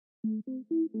Hello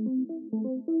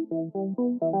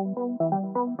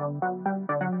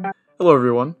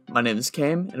everyone, my name is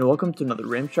Cam, and welcome to another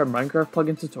RAMShard Minecraft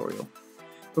plugin tutorial.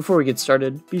 Before we get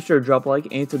started, be sure to drop a like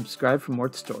and subscribe for more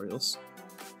tutorials.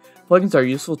 Plugins are a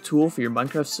useful tool for your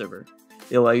Minecraft server.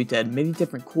 They allow you to add many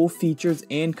different cool features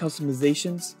and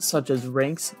customizations, such as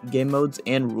ranks, game modes,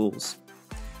 and rules.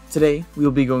 Today, we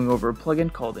will be going over a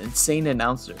plugin called Insane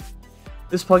Announcer.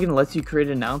 This plugin lets you create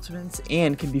announcements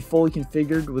and can be fully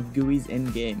configured with GUIs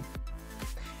in-game.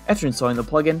 After installing the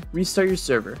plugin, restart your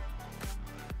server.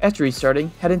 After restarting,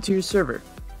 head into your server.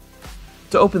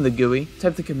 To open the GUI,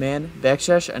 type the command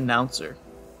 \announcer.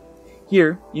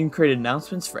 Here, you can create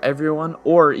announcements for everyone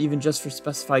or even just for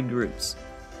specified groups.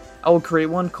 I will create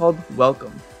one called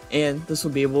Welcome, and this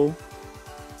will be able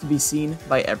to be seen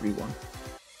by everyone.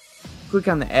 Click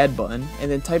on the Add button and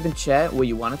then type in chat what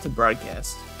you want it to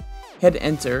broadcast. Hit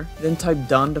Enter, then type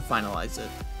Done to finalize it.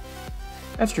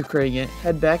 After creating it,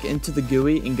 head back into the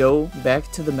GUI and go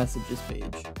back to the Messages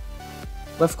page.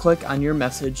 Left click on your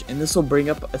message and this will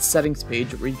bring up a settings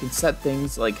page where you can set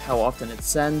things like how often it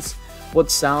sends,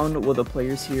 what sound will the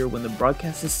players hear when the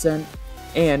broadcast is sent,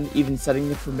 and even setting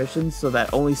the permissions so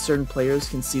that only certain players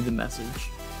can see the message.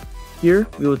 Here,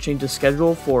 we will change the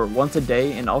schedule for once a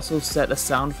day and also set a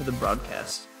sound for the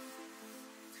broadcast.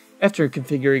 After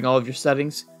configuring all of your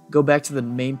settings, go back to the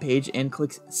main page and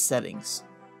click Settings.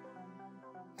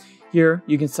 Here,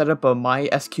 you can set up a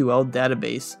MySQL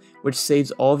database which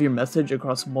saves all of your message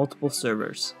across multiple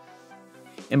servers.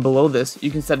 And below this,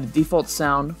 you can set a default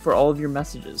sound for all of your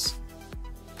messages.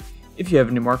 If you have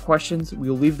any more questions, we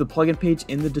will leave the plugin page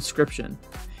in the description.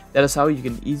 That is how you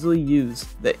can easily use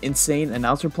the Insane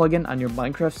Announcer plugin on your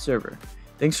Minecraft server.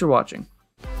 Thanks for watching.